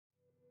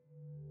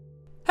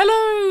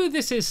Hello,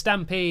 this is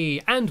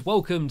Stampy, and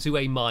welcome to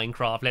a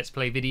Minecraft Let's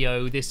Play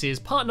video. This is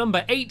part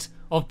number 8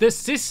 of the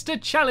Sister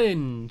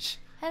Challenge.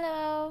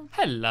 Hello.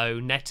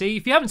 Hello, Nettie.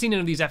 If you haven't seen any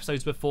of these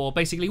episodes before,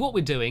 basically what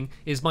we're doing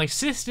is my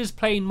sister's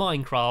playing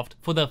Minecraft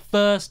for the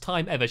first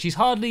time ever. She's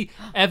hardly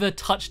ever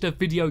touched a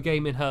video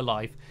game in her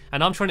life,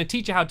 and I'm trying to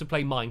teach her how to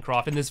play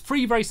Minecraft, and there's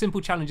 3 very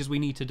simple challenges we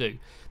need to do.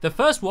 The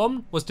first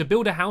one was to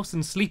build a house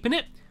and sleep in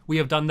it. We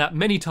have done that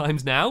many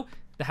times now.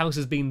 The house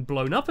has been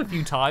blown up a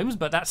few times,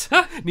 but that's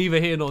neither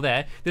here nor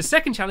there. The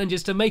second challenge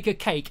is to make a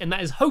cake, and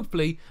that is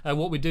hopefully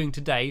what we're doing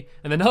today.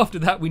 And then after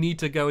that, we need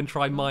to go and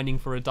try mining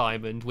for a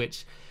diamond,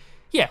 which,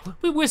 yeah,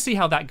 we'll see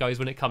how that goes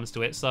when it comes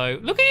to it. So,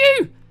 look at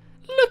you!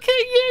 Look at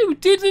you!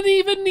 Didn't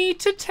even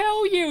need to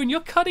tell you, and you're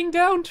cutting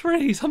down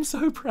trees. I'm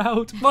so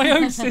proud. My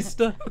own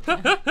sister.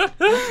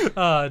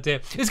 Oh,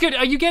 dear. It's good.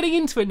 Are you getting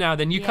into it now,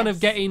 then? You kind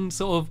of getting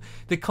sort of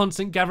the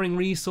constant gathering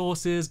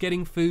resources,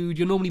 getting food.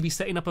 You'll normally be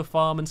setting up a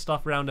farm and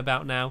stuff round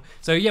about now.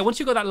 So, yeah, once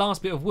you've got that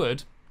last bit of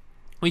wood,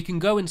 we can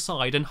go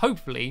inside, and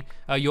hopefully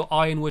your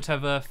iron would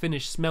have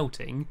finished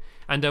smelting.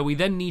 And we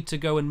then need to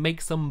go and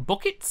make some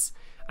buckets.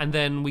 And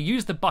then we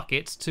use the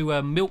buckets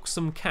to milk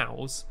some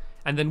cows.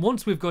 And then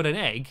once we've got an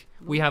egg,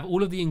 we have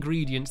all of the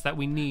ingredients that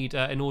we need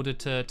in order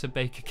to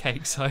bake a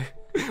cake. So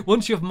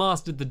once you've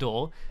mastered the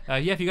door,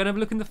 yeah, if you go and have a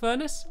look in the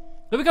furnace,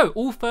 there we go,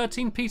 all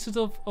 13 pieces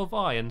of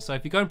iron. So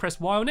if you go and press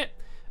Y on it,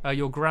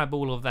 you'll grab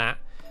all of that.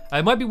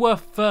 It might be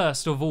worth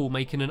first of all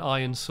making an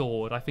iron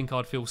sword. I think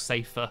I'd feel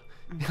safer.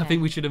 Okay. I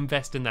think we should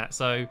invest in that.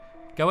 So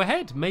go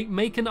ahead,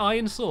 make an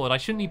iron sword. I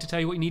shouldn't need to tell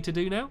you what you need to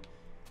do now.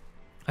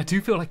 I do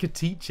feel like a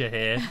teacher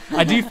here.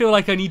 I do feel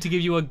like I need to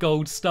give you a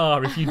gold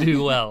star if you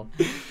do well.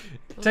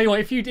 Tell you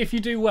what, if you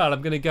do well,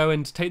 I'm going to go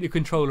and take the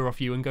controller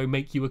off you and go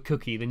make you a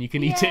cookie. Then you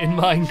can eat it in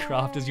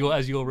Minecraft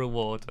as your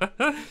reward.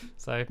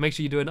 So make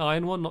sure you do an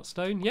iron one, not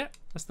stone. Yeah,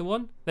 that's the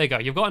one. There you go.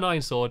 You've got an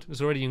iron sword.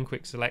 It's already in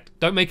quick select.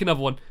 Don't make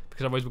another one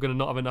because otherwise we're going to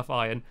not have enough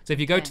iron. So if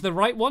you go to the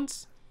right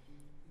once.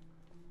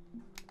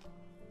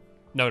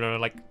 No,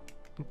 like,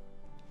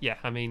 yeah,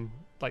 I mean,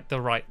 like the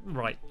right.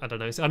 I don't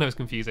know. I know it's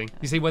confusing.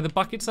 You see where the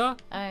buckets are?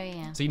 Oh,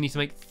 yeah. So you need to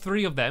make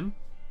 3 of them.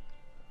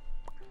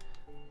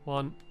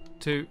 1,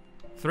 2,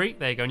 3.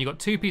 There you go. And you've got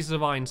 2 pieces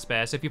of iron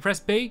spare. So if you press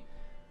B,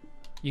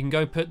 you can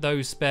go and put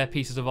those spare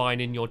pieces of iron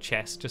in your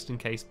chest just in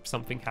case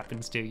something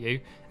happens to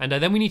you. And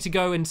then we need to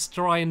go and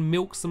try and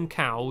milk some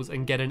cows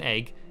and get an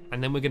egg.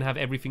 And then we're going to have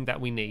everything that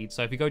we need.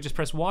 So if you go just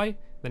press Y,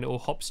 then it will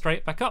hop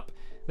straight back up.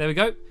 There we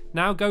go.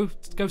 Now go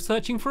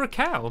searching for a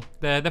cow.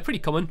 They're pretty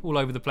common all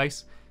over the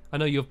place. I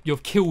know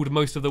you've killed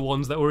most of the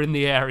ones that were in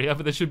the area,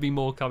 but there should be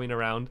more coming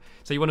around.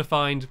 So you want to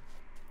find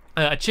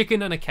a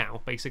chicken and a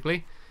cow,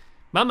 basically.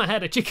 Mama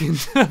had a chicken.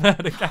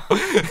 Had a cow.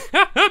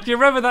 Do you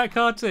remember that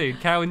cartoon,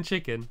 Cow and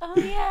Chicken? Oh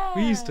yeah.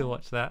 We used to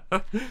watch that.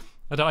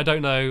 I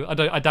don't know.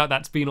 I doubt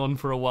that's been on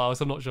for a while,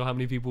 so I'm not sure how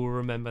many people will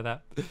remember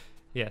that.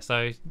 Yeah.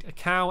 So a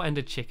cow and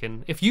a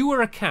chicken. If you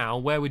were a cow,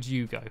 where would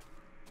you go?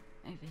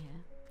 Over here.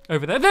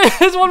 Over there.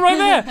 There's one right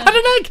there. And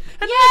an egg.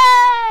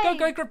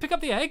 Yay! Go pick up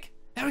the egg.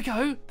 There we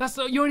go. That's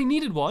you only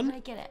needed one. Did I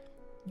get it?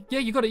 Yeah,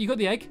 you got it. You got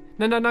the egg.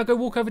 Now go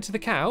walk over to the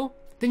cow.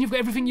 Then you've got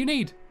everything you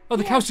need. Oh,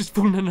 the cow's just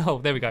fallen in the hole.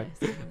 There we go.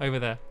 Over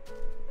there.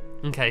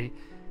 Okay.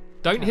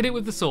 Don't hit it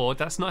with the sword.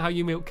 That's not how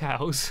you milk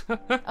cows.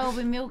 Oh,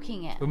 we're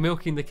milking it. We're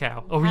milking the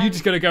cow. Oh, were you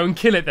just going to go and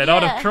kill it then?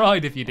 I'd have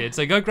cried if you did.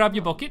 So go grab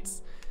your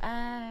buckets.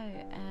 No,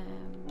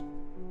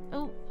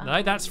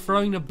 that's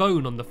throwing a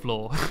bone on the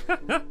floor.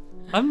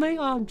 I'm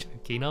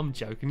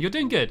joking. You're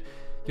doing good.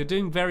 You're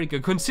doing very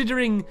good.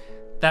 Considering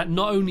that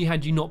not only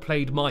had you not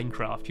played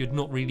Minecraft, you'd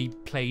not really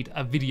played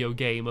a video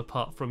game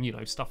apart from, you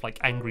know, stuff like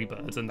Angry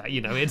Birds and that,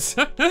 you know, it's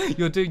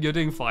you're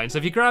doing fine. So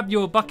if you grab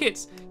your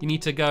buckets, you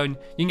need to go and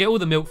you can get all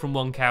the milk from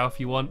one cow if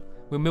you want.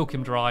 We'll milk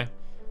him dry.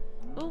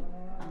 Oh.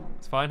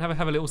 It's fine.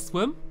 Have a little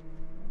swim.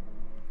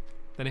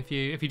 Then if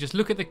you just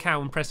look at the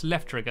cow and press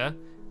left trigger,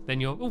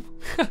 then you're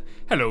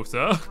hello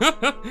sir.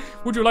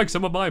 Would you like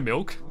some of my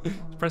milk?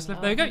 Press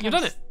left. There you go. You've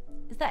done it.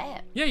 Is that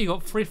it? Yeah, you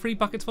got three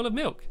buckets full of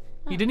milk.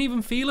 He didn't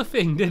even feel a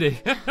thing, did he?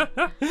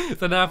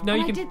 So now you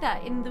can. I did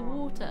that in the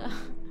water.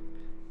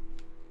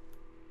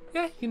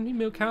 Yeah, you can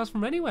milk cows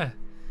from anywhere.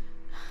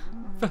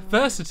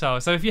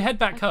 Versatile. So if you head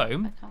back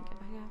home I can't get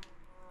back out.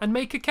 and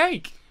make a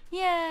cake.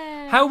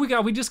 Yeah. How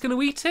are we just going to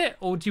eat it,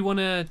 or do you want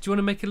to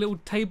make a little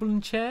table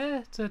and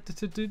chair? Do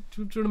you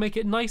want to make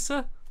it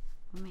nicer?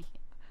 We'll make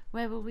it.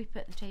 Where will we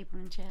put the table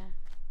and chair?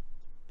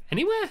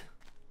 Anywhere.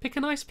 Pick a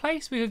nice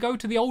place. We could go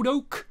to the old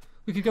oak.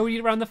 We could go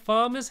eat around the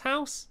farmer's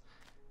house.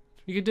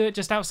 You could do it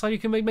just outside. You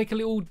can make a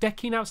little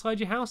decking outside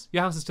your house.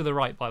 Your house is to the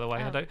right, by the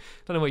way. Oh. I don't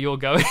know where you're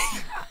going.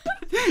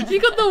 You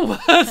got the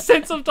worst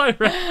sense of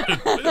direction.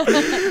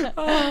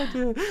 Oh,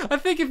 dear. I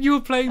think if you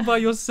were playing by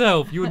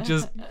yourself, you would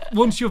just,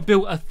 once you've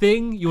built a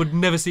thing, you would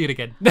never see it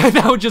again.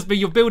 That would just be,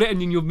 you'll build it and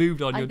then you've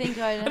moved on. And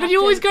then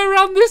you always go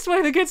around this way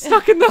and get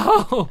stuck in the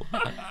hole.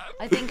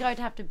 I think I'd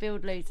have to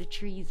build loads of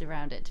trees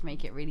around it to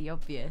make it really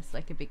obvious,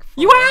 like a big forest.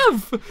 You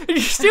have! And you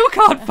still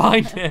can't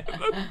find it.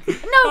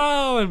 No!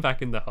 Oh, and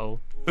back in the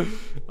hole.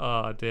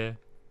 Oh, dear.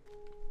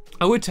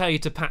 I would tell you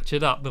to patch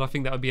it up, but I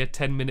think that would be a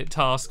 10-minute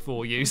task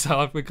for you, so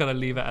I would kind of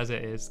leave it as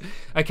it is.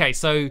 Okay,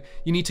 so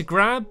you need to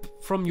grab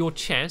from your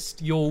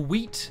chest your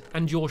wheat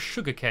and your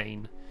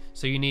sugarcane.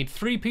 So you need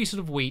 3 pieces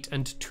of wheat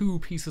and 2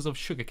 pieces of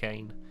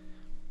sugarcane.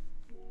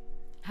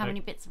 How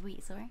many bits of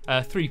wheat, sorry?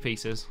 3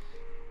 pieces.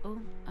 Oh.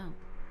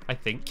 I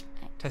think.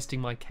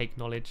 Testing my cake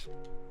knowledge.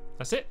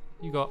 That's it.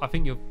 You got. I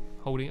think you're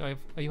holding. Are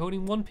you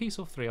holding 1 piece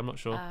or 3? I'm not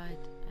sure. I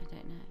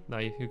don't know. No,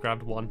 you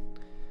grabbed 1.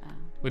 Oh.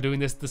 We're doing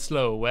this the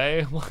slow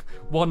way.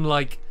 One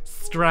like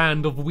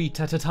strand of wheat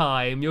at a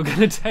time. You're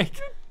gonna take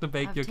to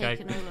bake your cake.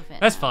 I've taken all of it.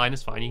 That's now. fine.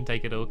 That's fine. You can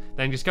take it all.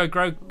 Then just go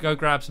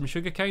grab some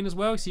sugar cane as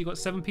well. So you got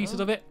 7 pieces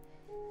of it.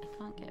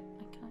 I can't.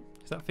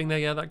 Is that thing there?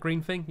 Yeah, that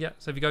green thing. Yeah.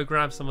 So if you go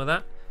grab some of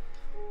that.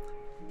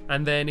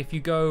 And then if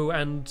you go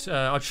and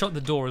I'd shut the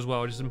door as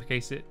well, just in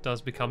case it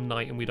does become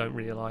night and we don't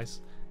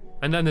realise.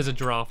 And then there's a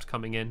draft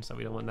coming in, so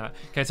we don't want that.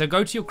 Okay, so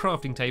go to your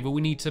crafting table.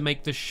 We need to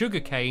make the sugar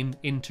cane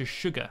into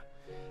sugar.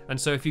 And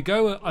so if you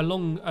go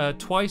along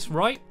twice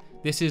right,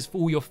 this is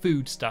all your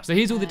food stuff. So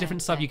here's all the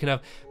different stuff you can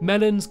have.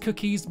 Melons,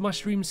 cookies,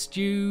 mushroom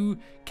stew,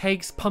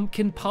 cakes,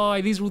 pumpkin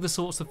pie. These are all the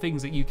sorts of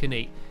things that you can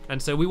eat.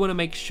 And so we want to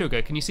make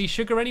sugar. Can you see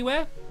sugar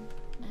anywhere?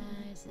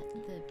 Is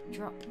it the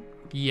drop?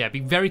 Yeah, be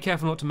very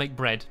careful not to make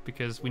bread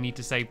because we need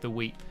to save the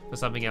wheat for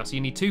something else. So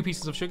you need 2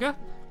 pieces of sugar.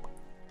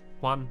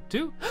 1,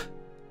 2.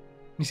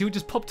 You see what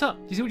just popped up?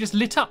 You see what just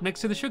lit up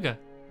next to the sugar?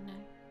 No.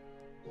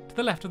 To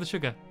the left of the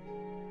sugar.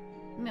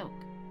 Milk.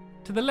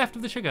 To the left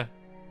of the sugar.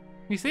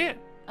 You see it?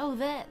 Oh,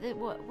 there.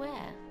 What?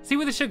 Where? See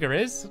where the sugar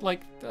is?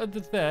 Like,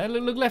 there.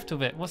 Look left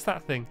of it. What's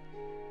that thing?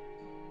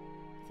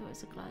 I thought it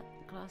was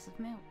a glass of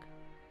milk.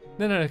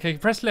 No. Okay,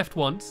 press left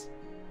once.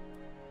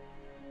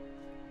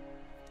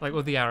 Like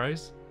with the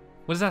arrows.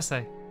 What does that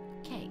say?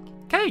 Cake.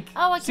 Cake!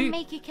 Oh, I can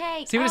make a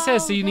cake. See what it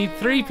says? So you need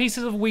 3 there.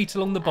 pieces of wheat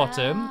along the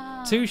bottom,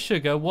 Oh. 2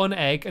 sugar, 1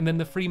 egg, and then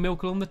the free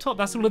milk along the top.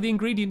 That's all of the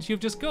ingredients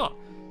you've just got.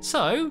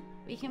 So,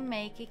 We can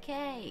make a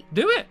cake.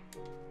 do it!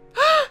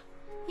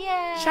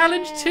 Yeah.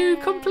 Challenge 2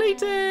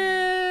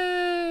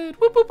 completed!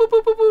 Woo, woo, woo,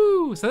 woo, woo,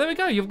 woo. So there we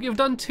go. You've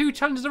done 2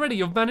 challenges already.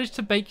 You've managed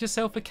to bake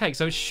yourself a cake.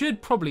 So it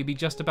should probably be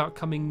just about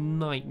coming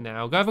night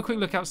now. Go have a quick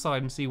look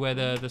outside and see where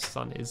the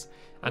sun is.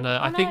 And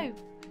I think...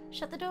 No.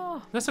 Shut the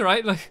door. That's all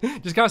right. Like,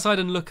 just go outside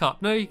and look up.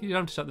 No, you don't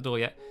have to shut the door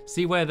yet.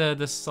 See where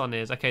the sun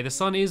is. Okay, the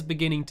sun is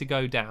beginning to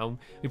go down.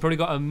 We've probably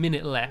got a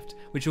minute left,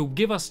 which will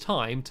give us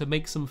time to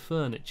make some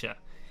furniture.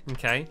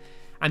 Okay,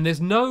 and there's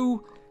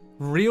no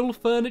real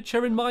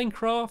furniture in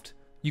Minecraft.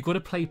 You've got to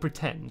play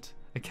pretend.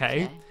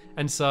 Okay,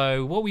 and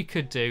so what we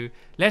could do,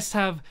 let's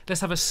have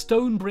a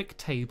stone brick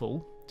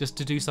table just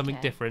to do something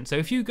different. So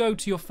if you go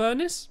to your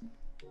furnace.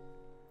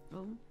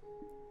 Ooh.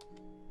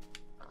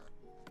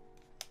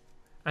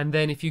 And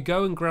then if you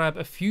go and grab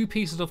a few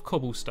pieces of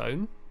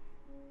cobblestone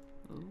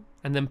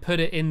and then put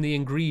it in the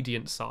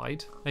ingredient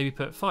side, maybe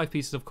put 5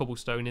 pieces of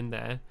cobblestone in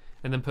there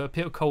and then put a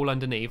bit of coal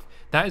underneath,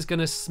 that is going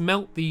to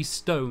smelt the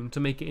stone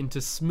to make it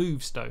into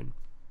smooth stone.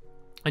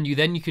 And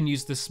then you can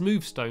use the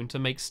smooth stone to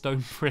make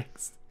stone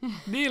bricks.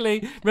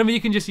 Nearly. Remember,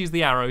 you can just use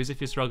the arrows if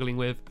you're struggling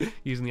with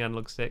using the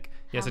analog stick.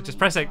 Yeah, so just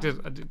press X,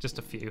 just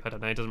a few. I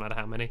don't know, it doesn't matter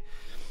how many.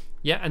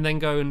 Yeah, and then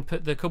go and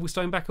put the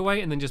cobblestone back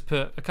away and then just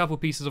put a couple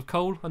pieces of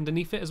coal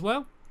underneath it as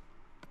well.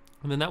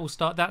 And then that will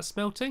start that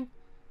smelting.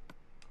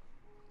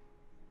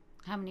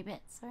 How many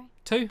bits, sorry?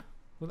 2.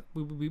 Well,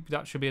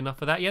 that should be enough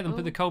for that. Yeah, then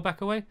put the coal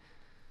back away.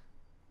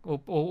 Or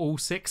all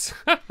 6.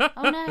 Oh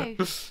no.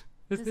 Does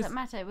that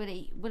matter?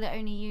 Will it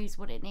only use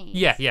what it needs?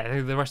 Yeah,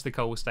 the rest of the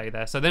coal will stay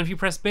there. So then if you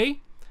press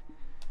B,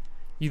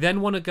 you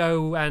then want to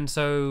go and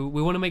so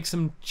we want to make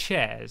some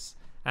chairs.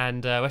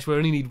 And actually we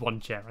only need 1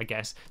 chair, I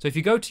guess. So if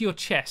you go to your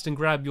chest and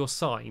grab your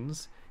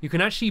signs, you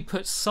can actually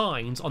put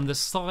signs on the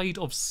side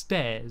of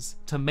stairs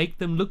to make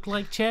them look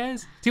like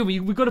chairs. See,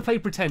 we've got to play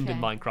pretend in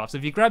Minecraft. So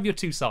if you grab your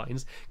 2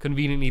 signs,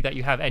 conveniently that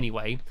you have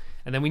anyway,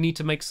 and then we need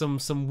to make some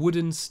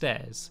wooden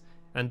stairs.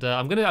 And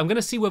I'm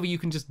gonna see whether you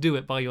can just do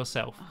it by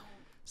yourself.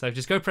 So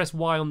just go press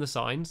Y on the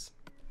signs.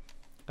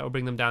 That will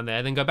bring them down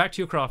there. Then go back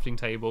to your crafting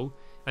table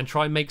and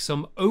try and make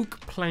some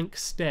oak plank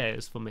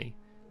stairs for me.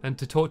 And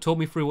to talk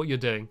me through what you're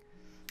doing.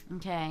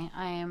 Okay,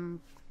 I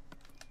am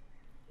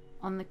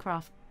on the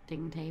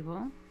crafting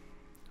table.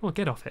 Oh,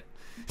 get off it.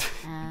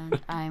 And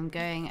I'm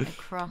going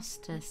across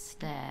to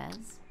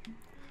stairs.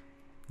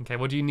 Okay,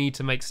 what do you need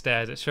to make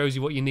stairs? It shows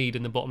you what you need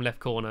in the bottom left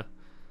corner.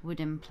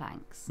 Wooden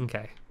planks.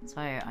 Okay.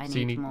 So I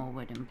need more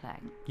wooden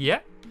planks. Yeah.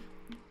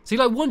 See,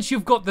 like once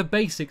you've got the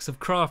basics of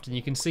crafting,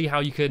 you can see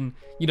how you can,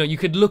 you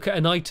could look at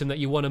an item that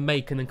you want to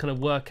make and then kind of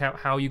work out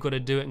how you've got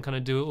to do it and kind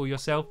of do it all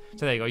yourself.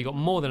 So there you go. You got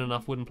more than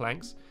enough wooden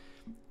planks.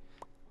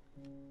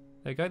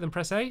 There you go. Then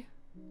press A.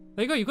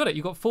 There you go. You got it.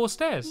 You got 4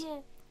 stairs.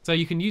 Yeah. So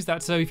you can use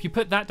that. So if you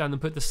put that down and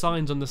put the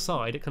signs on the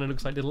side, it kind of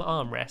looks like little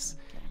armrests.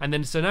 And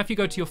then so now if you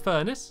go to your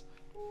furnace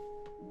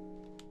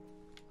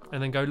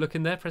and then go look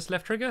in there, press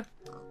left trigger,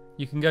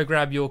 you can go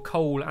grab your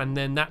coal and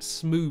then that's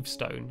smooth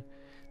stone.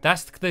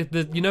 That's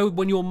the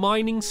when you're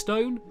mining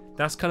stone,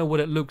 that's kind of what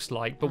it looks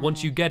like. But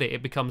once you get it,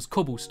 it becomes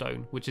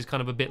cobblestone, which is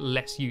kind of a bit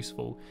less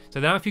useful. So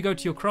now if you go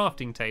to your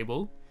crafting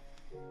table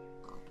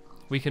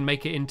we can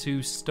make it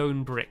into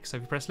stone bricks. So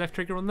if you press left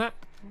trigger on that,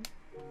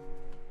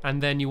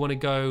 and then you want to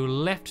go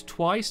left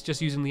twice,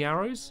 just using the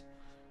arrows.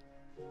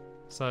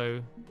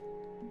 So,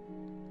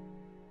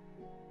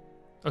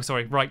 oh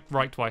sorry,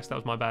 right twice. That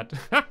was my bad.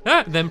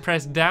 Then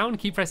press down.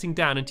 Keep pressing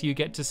down until you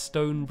get to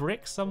stone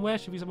bricks somewhere.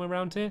 Should be somewhere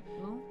around here.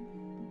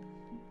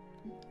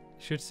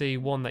 Should see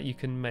one that you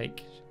can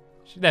make.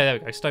 There we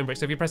go. Stone bricks.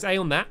 So if you press A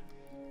on that,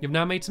 you've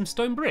now made some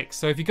stone bricks.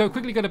 So if you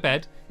quickly go to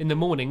bed in the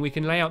morning, we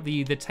can lay out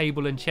the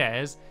table and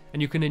chairs,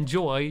 and you can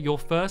enjoy your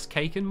first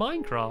cake in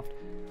Minecraft.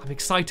 I'm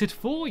excited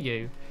for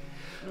you.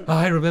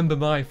 I remember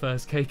my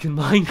first cake in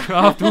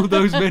Minecraft all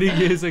those many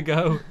years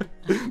ago.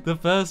 The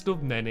first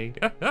of many.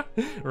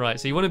 Right,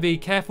 so you want to be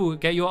careful,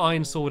 get your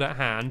iron sword at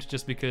hand,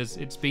 just because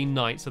it's been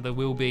night, so there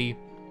will be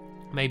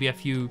maybe a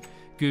few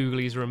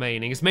googlies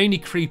remaining. It's mainly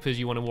creepers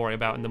you want to worry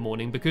about in the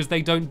morning, because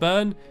they don't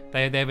burn,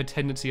 they have a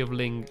tendency of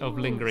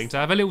lingering. So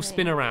have a little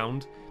spin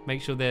around,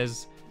 make sure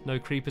there's no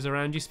creepers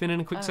around you. Spin in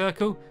a quick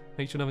circle,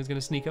 make sure nothing's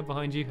going to sneak up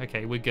behind you.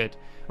 Okay, we're good.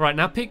 Right,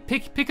 now pick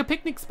a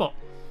picnic spot.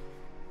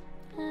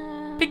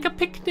 Pick a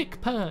picnic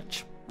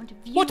perch.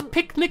 What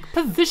picnic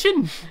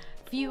position?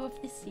 View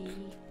of the sea.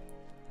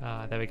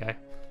 Ah, there we go.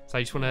 So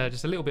you just want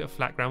a little bit of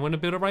flat ground. Want to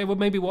build a right? Well,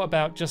 maybe what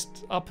about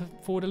just up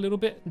forward a little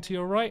bit and to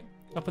your right,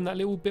 up on that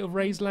little bit of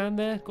raised land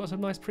there. Got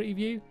some nice pretty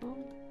view.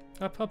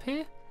 Up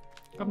here,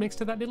 up next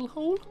to that little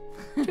hole.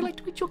 Would you like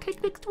to eat your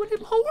cake next to a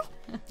little hole?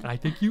 I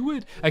think you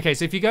would. Okay,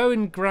 so if you go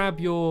and grab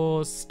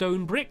your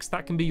stone bricks,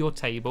 that can be your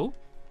table.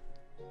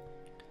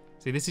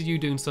 See, this is you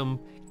doing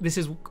this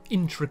is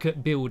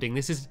intricate building.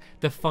 This is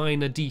the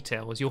finer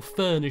details. You're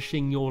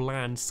furnishing your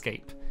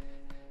landscape.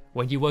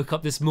 When you woke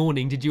up this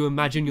morning, did you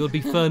imagine you'd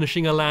be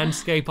furnishing a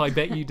landscape? I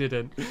bet you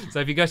didn't.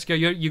 So if you go,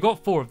 you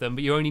got 4 of them,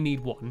 but you only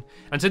need 1.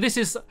 And so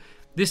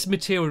this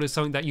material is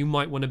something that you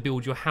might want to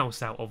build your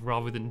house out of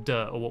rather than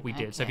dirt or what we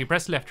did. So if you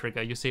press left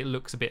trigger, you'll see it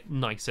looks a bit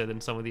nicer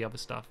than some of the other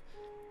stuff.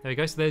 There we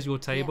go. So there's your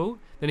table.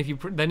 Yeah.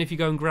 Then if you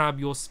go and grab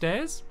your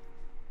stairs.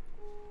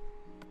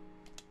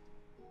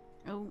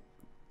 Oh.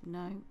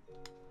 No.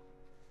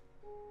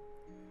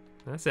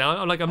 That's it.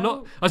 I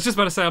was just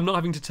about to say I'm not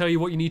having to tell you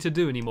what you need to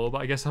do anymore,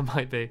 but I guess I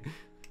might be.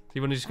 So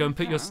you want to just go and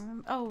put your...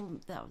 Oh,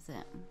 that was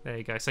it. There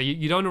you go. So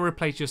you don't want to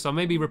replace your... So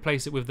maybe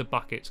replace it with the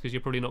buckets, because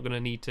you're probably not going to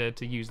need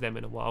to use them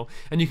in a while.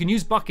 And you can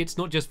use buckets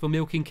not just for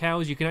milking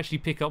cows. You can actually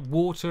pick up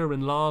water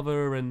and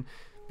lava and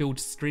build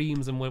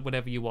streams and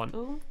whatever you want.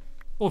 Ooh.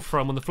 Or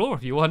throw them on the floor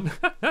if you want.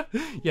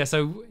 Yeah,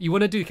 so you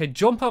want to do... Okay,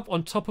 jump up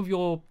on top of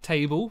your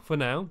table for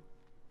now.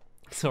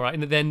 It's all right,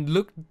 and then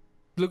look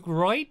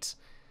right.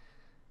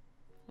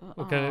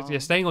 Okay, yeah,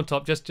 staying on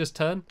top. Just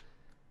turn.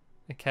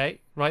 Okay,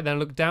 right then.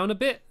 Look down a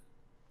bit.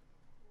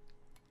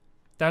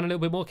 Down a little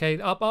bit more. Okay,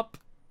 up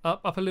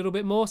a little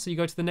bit more. So you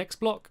go to the next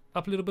block.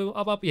 Up a little bit.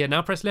 Up. Yeah.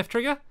 Now press left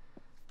trigger.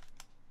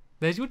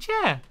 There's your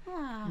chair.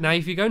 Now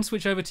if you go and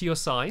switch over to your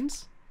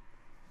signs,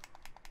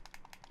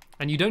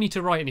 and you don't need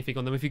to write anything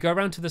on them. If you go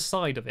around to the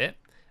side of it,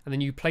 and then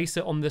you place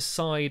it on the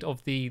side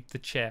of the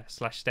chair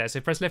 / stairs.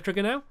 So press left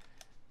trigger now.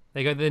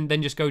 There you go,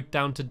 then just go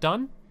down to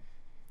done.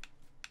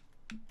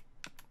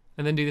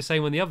 And then do the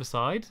same on the other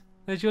side.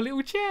 There's your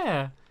little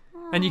chair.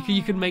 And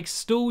you can make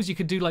stools. You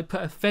could do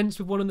put a fence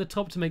with one on the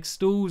top to make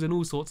stools and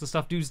all sorts of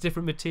stuff. Do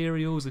different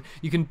materials.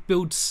 You can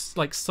build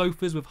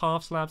sofas with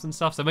half slabs and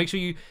stuff. So make sure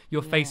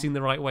you're facing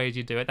the right way as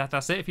you do it.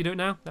 That's it. If you do it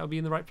now, that'll be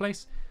in the right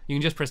place. You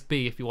can just press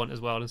B if you want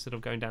as well, instead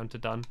of going down to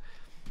done.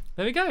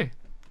 There we go.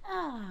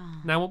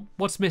 Now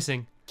what's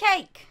missing?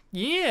 Cake.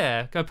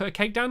 Yeah. Go put a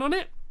cake down on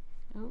it.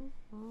 Ooh.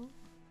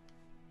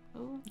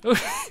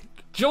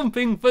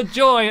 Jumping for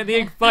joy at the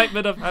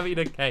excitement of having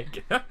a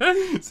cake.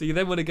 So you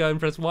then want to go and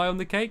press Y on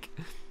the cake,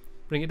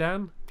 bring it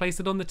down, place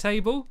it on the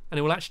table, and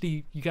it will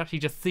you can actually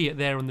just see it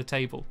there on the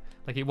table.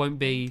 It won't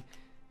be,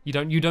 you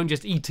don't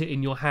just eat it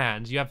in your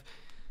hands. You're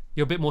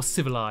a bit more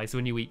civilized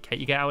when you eat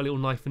cake. You get out a little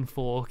knife and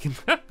fork and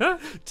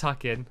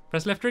tuck in.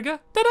 Press left trigger.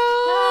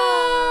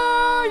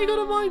 Ta-da! You got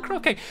a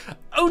Minecraft cake.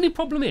 Only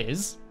problem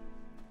is,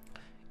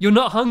 you're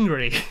not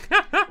hungry.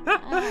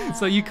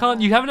 So you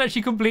haven't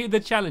actually completed the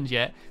challenge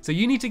yet. So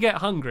you need to get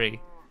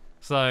hungry.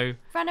 So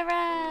run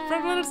around.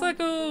 Run in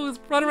circles.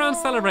 Run around,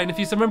 celebrate. If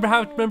you remember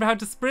how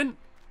to sprint.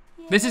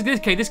 Yeah.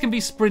 This can be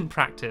sprint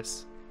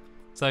practice.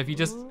 So if you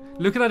just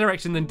look in that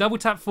direction, then double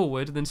tap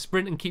forward, and then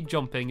sprint and keep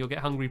jumping, you'll get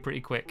hungry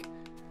pretty quick.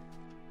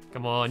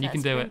 Come on, you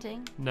can do it.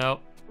 No.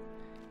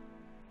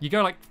 You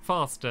go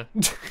faster.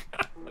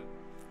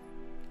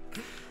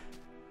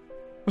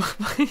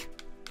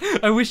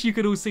 I wish you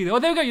could all see that. Oh,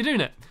 there we go, you're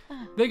doing it.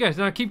 There you go.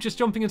 Now keep just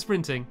jumping and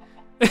sprinting.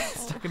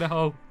 Stuck in a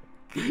hole.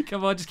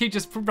 Come on, just keep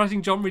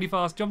pressing jump really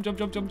fast. Jump. Yeah,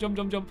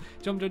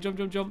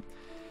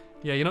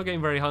 you're not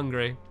getting very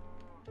hungry.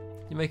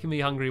 You're making me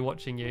hungry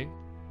watching you.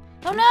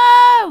 Oh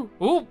no!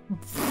 Oh!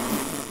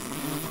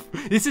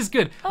 This is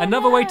good.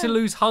 Another way to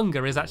lose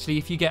hunger is actually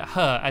if you get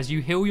hurt. As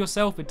you heal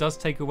yourself, it does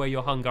take away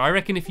your hunger. I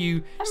reckon if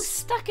you... I'm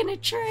stuck in a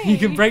tree. You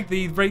can break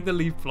the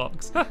leaf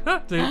blocks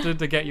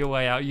to get your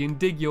way out. You can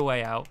dig your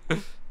way out.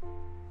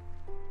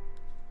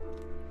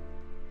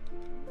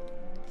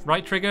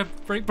 Right trigger,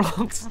 break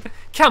blocks.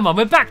 Come on,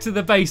 we're back to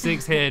the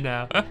basics here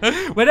now.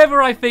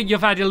 Whenever I think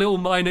you've had a little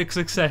minor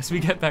success, we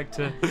get back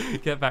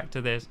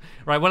to this.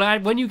 Right, well,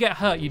 when you get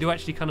hurt, you do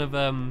actually kind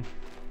of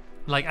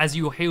like as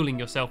you're healing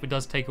yourself, it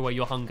does take away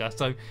your hunger.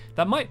 So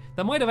that might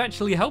have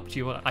actually helped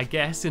you, I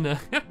guess, in a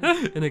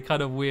in a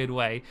kind of weird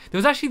way. There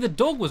was actually the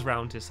dog was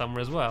round here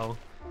somewhere as well.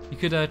 You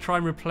could try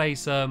and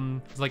replace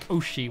it's like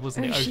Oshi,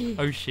 wasn't it?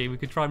 Oshi. We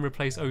could try and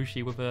replace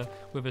Oshi with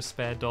a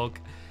spare dog.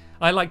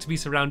 I like to be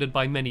surrounded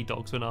by many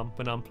dogs when I'm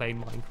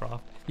playing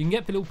Minecraft. You can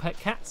get little pet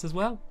cats as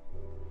well.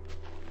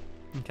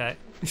 Okay,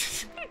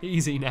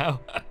 easy now.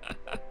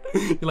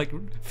 You're like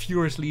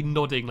furiously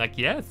nodding, like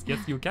yes,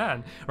 you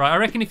can. Right, I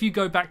reckon if you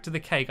go back to the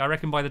cake, I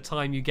reckon by the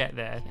time you get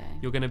there,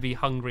 you're going to be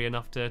hungry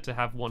enough to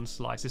have one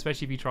slice,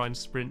 especially if you try and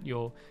sprint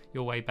your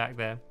way back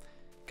there.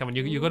 Come on,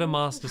 you've got to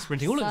master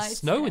sprinting. Oh, look, there's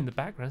snow in the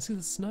background. See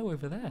the snow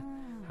over there.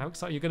 How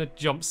excited! You're going to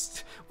jump.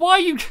 Why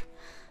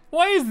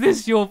is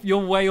this your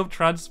way of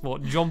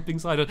transport? Jumping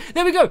sideways.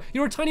 There we go.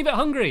 You're a tiny bit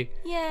hungry.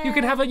 Yeah. You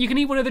can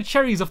eat one of the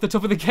cherries off the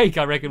top of the cake,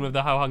 I reckon, with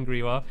how hungry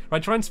you are.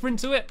 Right, try and sprint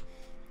to it.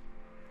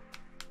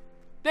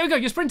 There we go.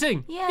 You're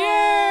sprinting. Yay!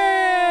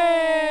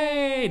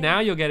 Now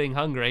you're getting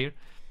hungry.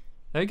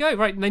 There we go.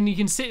 Right, and then you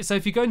can sit. So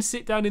if you go and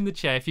sit down in the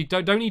chair, if you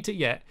don't eat it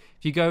yet,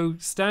 if you go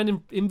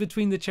stand in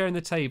between the chair and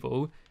the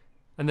table,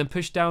 and then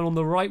push down on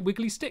the right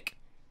wiggly stick,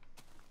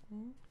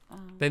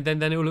 then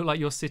it will look like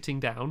you're sitting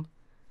down.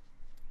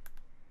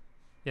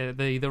 Yeah,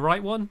 the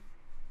right one.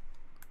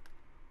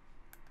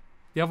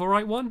 The other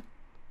right one.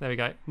 There we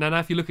go. Now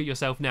if you look at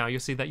yourself now, you'll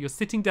see that you're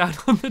sitting down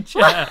on the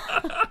chair.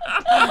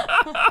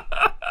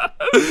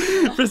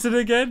 Press it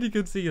again. You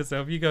can see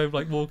yourself. You go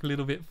like walk a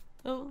little bit.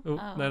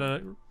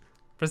 No.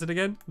 Press it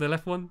again. The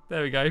left one.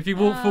 There we go. If you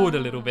walk forward a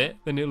little bit,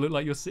 then it'll look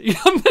like you're sitting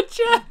on the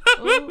chair.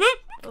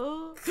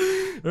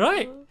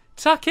 Right.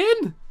 Tuck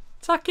in,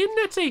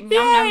 Nettie.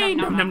 Yay!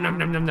 Nom nom nom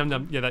nom nom nom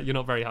nom. Yeah, you're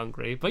not very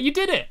hungry, but you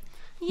did it.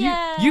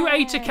 You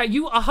ate a cake.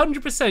 You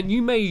 100%.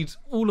 You made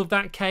all of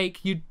that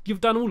cake.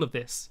 You've done all of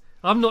this.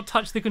 I've not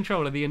touched the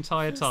controller the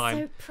entire time.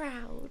 I'm so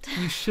proud.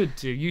 You should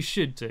do. You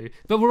should do.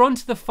 But we're on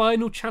to the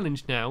final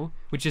challenge now,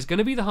 which is going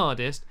to be the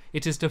hardest.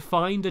 It is to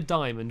find a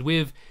diamond.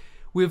 We've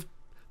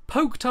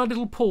poked our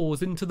little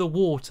paws into the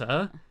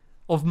water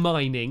of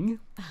mining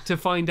to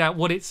find out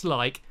what it's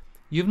like.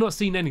 You've not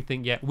seen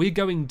anything yet. We're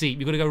going deep.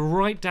 You've got to go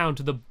right down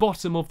to the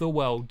bottom of the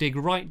well, dig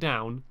right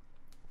down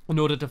in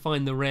order to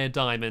find the rare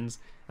diamonds.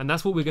 And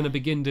that's what we're going to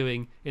begin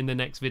doing in the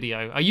next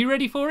video. Are you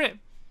ready for it?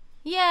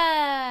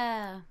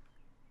 Yeah.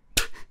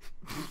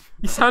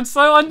 You sound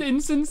so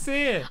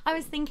insincere. I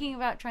was thinking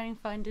about trying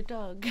to find a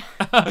dog.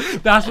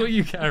 That's what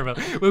you care about.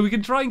 Well, we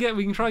can try and get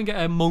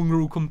a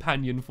mongrel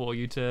companion for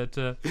you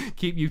to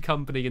keep you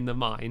company in the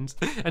mines.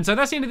 And so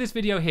that's the end of this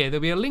video here.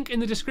 There'll be a link in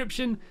the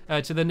description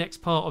to the next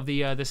part of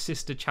the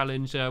sister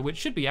challenge, which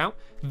should be out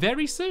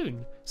very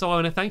soon. So I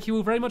want to thank you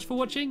all very much for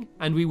watching,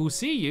 and we will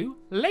see you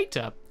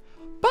later.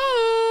 Bye.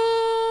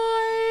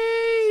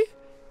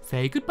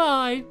 Say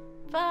goodbye.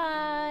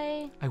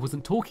 Bye. I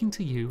wasn't talking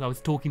to you. I was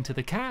talking to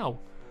the cow.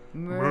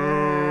 Now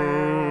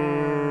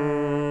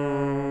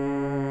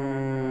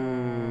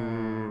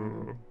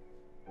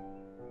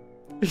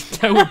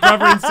we're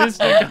brother and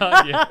sister,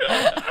 can't you?